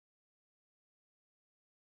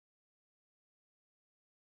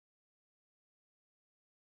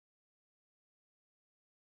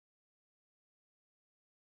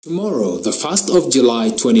Tomorrow, the 1st of July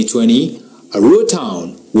 2020, Arua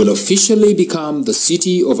Town will officially become the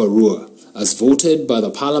city of Arua, as voted by the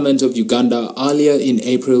Parliament of Uganda earlier in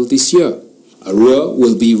April this year. Arua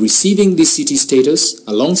will be receiving this city status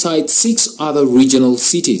alongside 6 other regional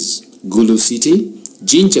cities: Gulu City,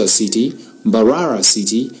 Jinja City, Mbarara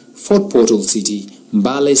City, Fort Portal City,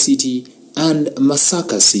 Mbale City, and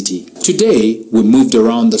Masaka City. Today, we moved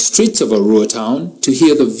around the streets of Arua Town to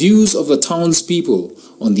hear the views of the townspeople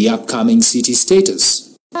on the upcoming city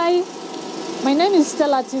status. Hi, my name is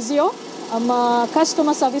Stella Tizio. I'm a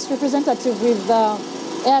customer service representative with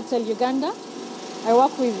Airtel Uganda. I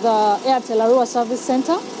work with Airtel Arua Service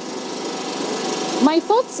Center. My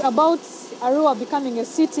thoughts about Arua becoming a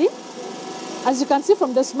city, as you can see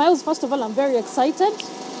from the smiles, first of all, I'm very excited.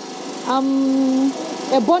 I'm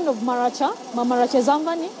a born of Maracha, Mamaracha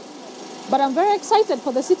Zamvani, but I'm very excited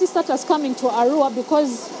for the city status coming to Arua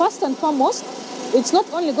because first and foremost, it's not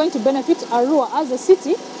only going to benefit Arua as a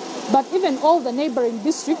city, but even all the neighboring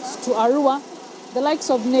districts to Arua, the likes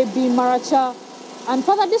of Nebi, Maracha, and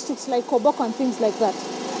further districts like Koboko and things like that.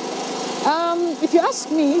 If you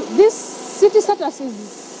ask me, this city status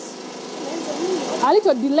is a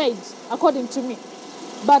little delayed, according to me.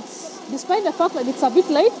 But despite the fact that it's a bit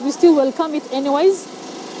late, we still welcome it anyways,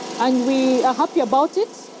 and we are happy about it.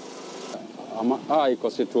 About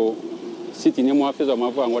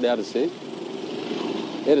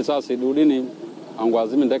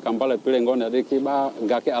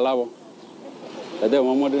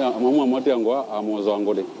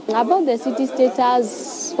the city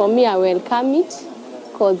status, for me, I welcome it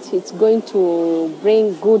because it's going to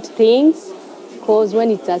bring good things. Because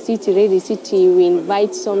when it's a city-ready city, we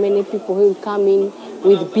invite so many people who will come in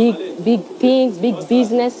with big things, big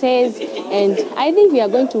businesses, and I think we are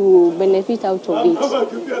going to benefit out of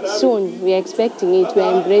it. Soon, we are expecting it, we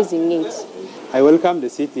are embracing it. I welcome the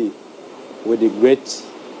city with a great,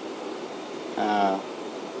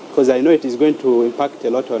 because I know it is going to impact a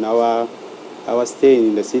lot on our stay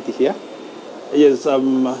in the city here. Yes,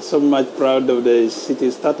 I'm so much proud of the city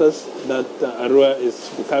status that Arua is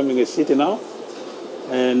becoming a city now.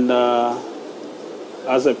 And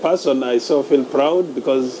as a person, I so feel proud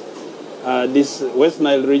because this West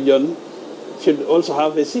Nile region should also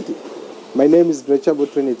have a city. My name is Brechabo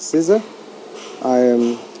Trinit Caesar. I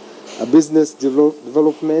am a business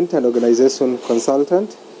development and organization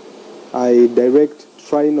consultant. I direct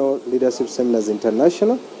Trino Leadership Seminars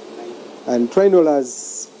International. And Trino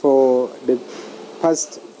has, for the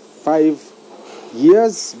past 5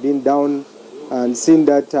 years, been down and seen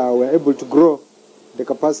that we're able to grow the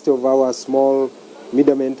capacity of our small,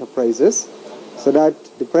 medium enterprises so that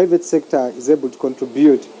the private sector is able to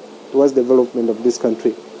contribute towards the development of this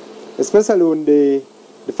country. Especially on the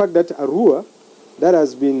fact that Arua, that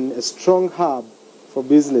has been a strong hub for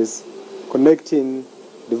business, connecting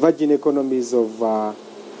the virgin economies of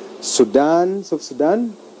Sudan,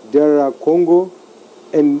 DR Congo,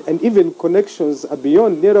 and even connections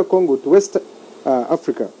beyond DR Congo to West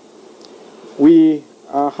Africa. We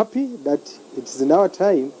are happy that it's in our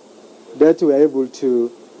time that we are able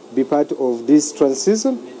to be part of this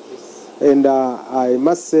transition. And I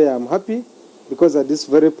must say I'm happy because at this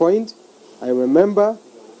very point, I remember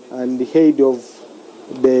and the head of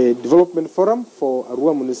the Development Forum for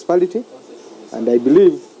Arua Municipality. And I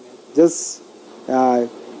believe just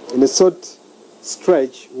in a short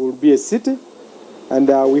stretch will be a city. And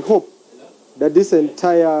we hope that this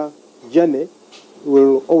entire journey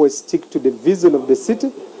will always stick to the vision of the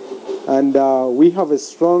city. And we have a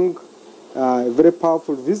strong, very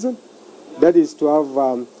powerful vision. That is to have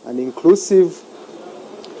an inclusive,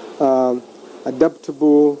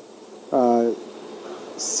 adaptable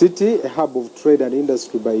city, a hub of trade and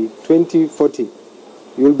industry by 2040.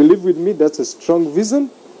 You will believe with me that's a strong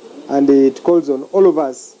vision, and it calls on all of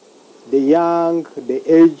us, the young, the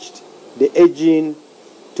aged, the aging,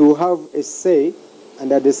 to have a say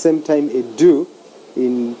and at the same time a do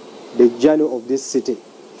in the journey of this city.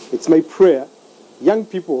 It's my prayer, young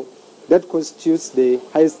people, that constitutes the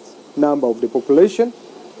highest number of the population,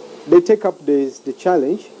 they take up the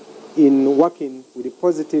challenge in working with a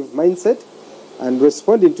positive mindset and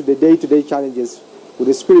responding to the day-to-day challenges with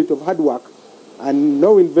a spirit of hard work and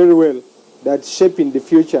knowing very well that shaping the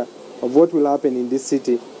future of what will happen in this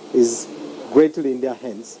city is greatly in their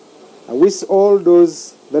hands. I wish all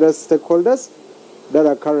those that are stakeholders that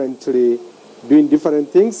are currently doing different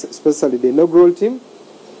things, especially the inaugural team,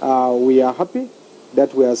 we are happy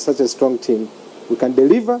that we are such a strong team. We can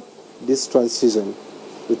deliver this transition.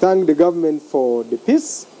 We thank the government for the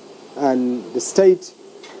peace and the state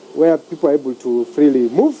where people are able to freely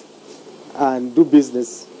move and do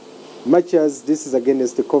business much as this is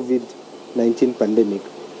against the COVID-19 pandemic.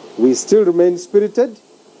 We still remain spirited,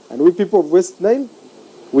 and we people of West Nile,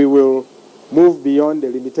 we will move beyond the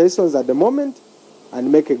limitations at the moment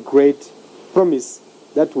and make a great promise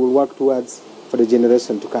that we'll work towards for the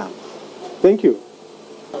generation to come. Thank you.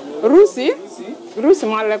 Rusi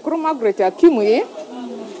male kuruma greater kimuye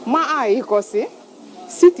ma aikosi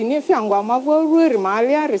city ni fiangwa mavori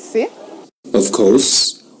malia rese. Of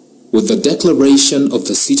course, with the declaration of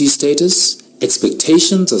the city status,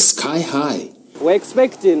 expectations are sky high. We're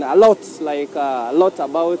expecting a lot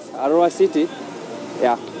about Arua City.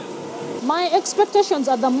 Yeah. My expectations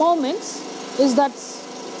at the moment is that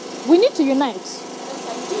we need to unite.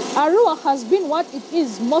 Arua has been what it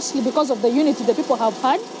is mostly because of the unity the people have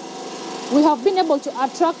had. We have been able to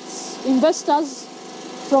attract investors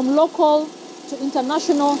from local to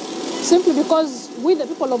international simply because we, the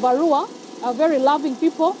people of Arua, are very loving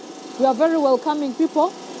people. We are very welcoming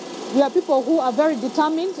people. We are people who are very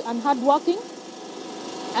determined and hardworking.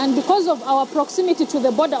 And because of our proximity to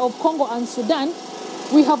the border of Congo and Sudan,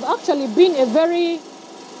 we have actually been a very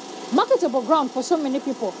marketable ground for so many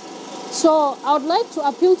people. So I would like to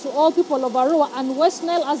appeal to all people of Arua and West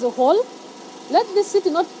Nile as a whole. Let this city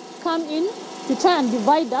not come in to try and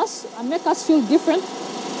divide us and make us feel different.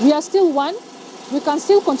 We are still one. We can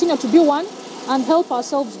still continue to be one and help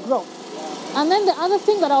ourselves grow. And then the other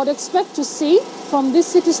thing that I would expect to see from this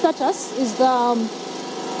city status is the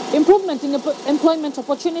improvement in employment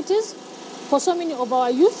opportunities for so many of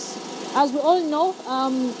our youths. As we all know,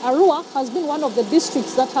 Arua has been one of the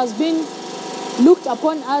districts that has been looked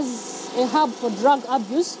upon as a hub for drug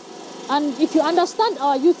abuse. And if you understand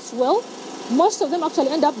our youths well, most of them actually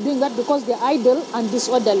end up doing that because they're idle and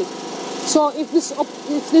disorderly. So if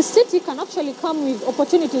this city can actually come with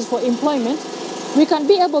opportunities for employment, we can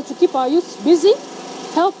be able to keep our youths busy,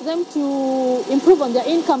 help them to improve on their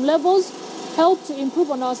income levels, help to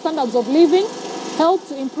improve on our standards of living, help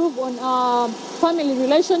to improve on our family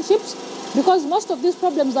relationships, because most of these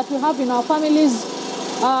problems that we have in our families,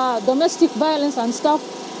 domestic violence and stuff,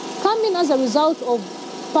 come in as a result of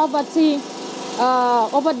poverty,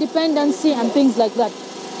 over-dependency and things like that.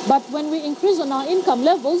 But when we increase on our income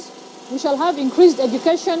levels, we shall have increased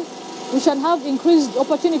education, we shall have increased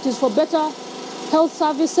opportunities for better health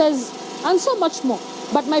services, and so much more.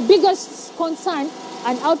 But my biggest concern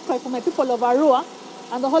and outcry for my people of Arua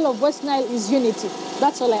and the whole of West Nile is unity.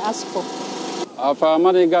 That's all I ask for. Afa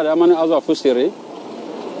mane gada mane azo afusiri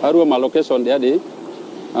Arua ma location dia di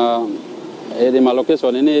ma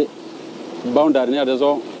location ini boundary ni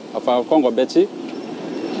adezo afa Congo beti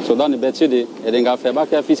Sudan beti di edenga feba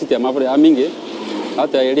ka fisite mavre aminge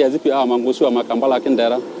ata area zipi mangusu amakambala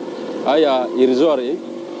kendera aya irizori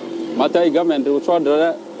mata government utwa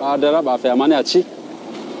dara ba fa mane achi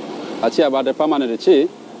abade permanent chi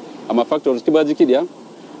ama factories kibaji kidia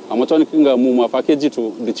amotoni kinga mu mapakeji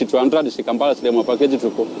tu bichitu andra dishikambala sile mapakeji tu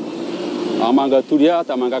ko amanga turia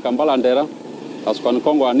tamanga kambala ndera asukani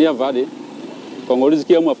Kongo ania vadi Kongo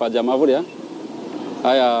riziki mu faja mavuria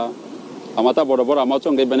aya amata borobora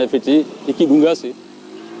amatonge benefiti ikidungasi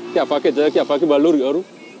kia pakeji kia pakeji balori oru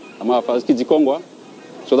ama faski di Kongo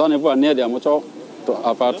so dan evo ania dia moto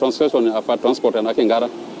afa transportation afa transport na kingara.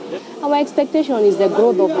 Our expectation is the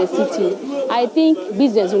growth of the city. I think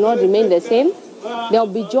business will not remain the same. There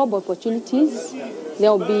will be job opportunities.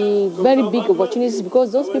 There will be very big opportunities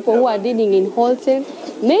because those people who are dealing in wholesale,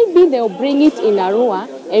 maybe they will bring it in Arua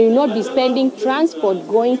and will not be spending transport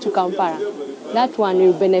going to Kampala. That one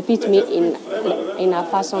will benefit me in a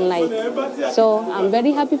fashion life. So I'm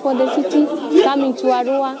very happy for the city coming to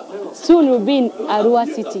Arua. Soon we'll be in Arua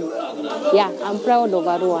city. Yeah, I'm proud of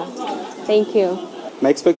Arua. Thank you. My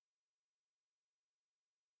expectations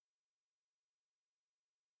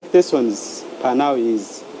per now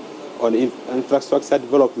is on infrastructure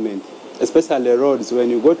development, especially roads. When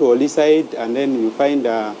you go to Oli side and then you find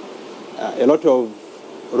a lot of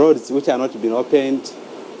roads which are not being opened,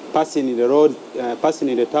 passing in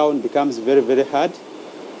the town becomes very, very hard.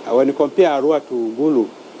 When you compare Arua to Gulu,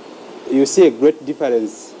 you see a great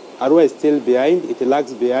difference. Arua is still behind, it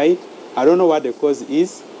lags behind. I don't know what the cause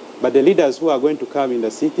is, but the leaders who are going to come in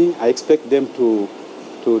the city, I expect them to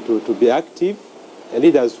be active,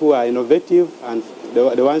 leaders who are innovative, and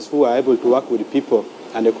the ones who are able to work with the people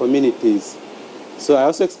and the communities. So I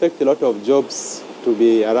also expect a lot of jobs to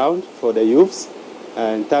be around for the youths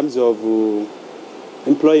in terms of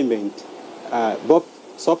employment, both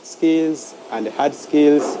soft skills and hard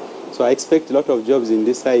skills. So I expect a lot of jobs in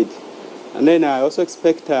this side. And then I also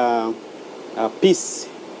expect peace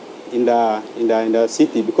in the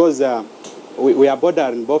city, because we are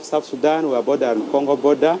bordering both South Sudan, we are bordering Congo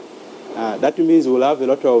border. That means we'll have a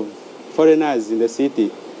lot of foreigners in the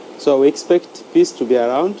city. So we expect peace to be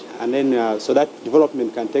around, and then so that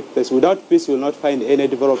development can take place. Without peace, you will not find any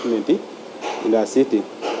development in the city.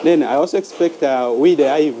 Then I also expect we the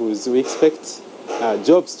Aivus, we expect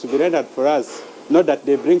jobs to be rendered for us. Not that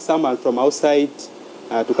they bring someone from outside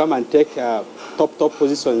to come and take top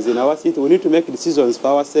positions in our city. We need to make decisions for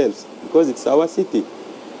ourselves because it's our city.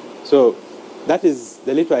 So that is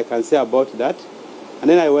the little I can say about that. And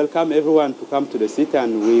then I welcome everyone to come to the city,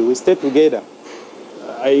 and we stay together.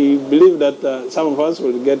 I believe that some of us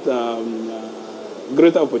will get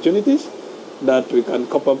greater opportunities that we can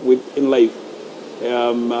cope up with in life.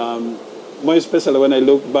 More especially when I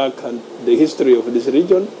look back at the history of this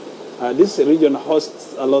region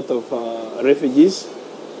hosts a lot of refugees,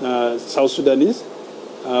 South Sudanese.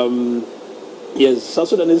 Yes, South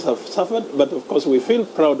Sudanese have suffered, but of course we feel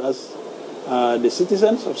proud as the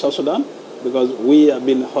citizens of South Sudan because we have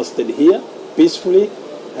been hosted here peacefully.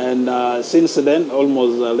 And since then,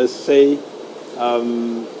 almost, let's say,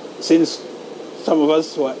 since some of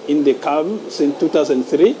us were in the camp since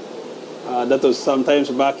 2003, that was sometimes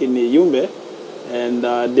back in Yumbe, and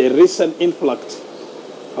the recent influx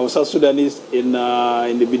of South Sudanese in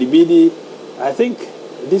the Bidibidi, I think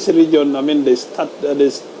this region, I mean, the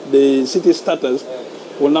city status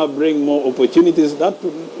will now bring more opportunities that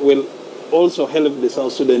will also help the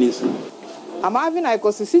South Sudanese. I'm having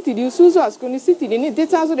a city, the Suzo, as Kuni City, the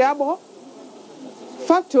data of the Abo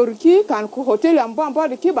factory key can hotel and bomba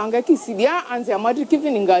the Kibangaki Sidia and the Amadi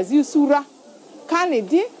Kivin in Gazi Sura.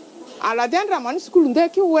 Canedy, Aladendra Man School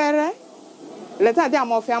Deki were letter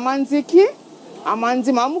them of Yamanziki,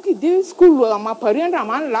 Amanzi Mamuki Din School, Amaparenda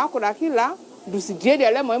Man La Kodakila, Dusi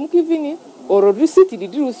Mamuki Vini, or Rodu City, the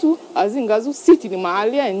Drusu, as in Gazu City, the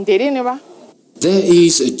Mahalia, and Dereneva. There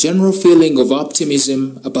is a general feeling of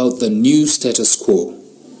optimism about the new status quo.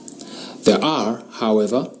 There are,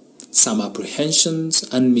 however, some apprehensions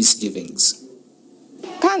and misgivings.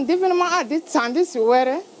 Can't even add it, Sandis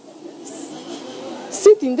were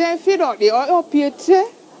sitting there, feed out the oil Pietre,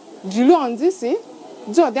 Julon this,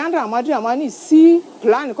 Jordandra Madramani, see,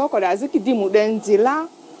 plan Cocoraziki Dimudenzilla,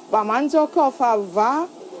 Bamanzo Kofa Va,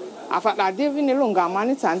 After Devin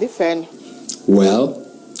Lungamani and defend. Well,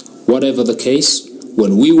 whatever the case,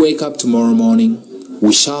 when we wake up tomorrow morning,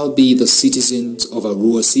 we shall be the citizens of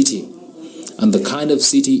Arua City, and the kind of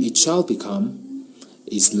city it shall become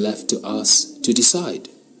is left to us to decide.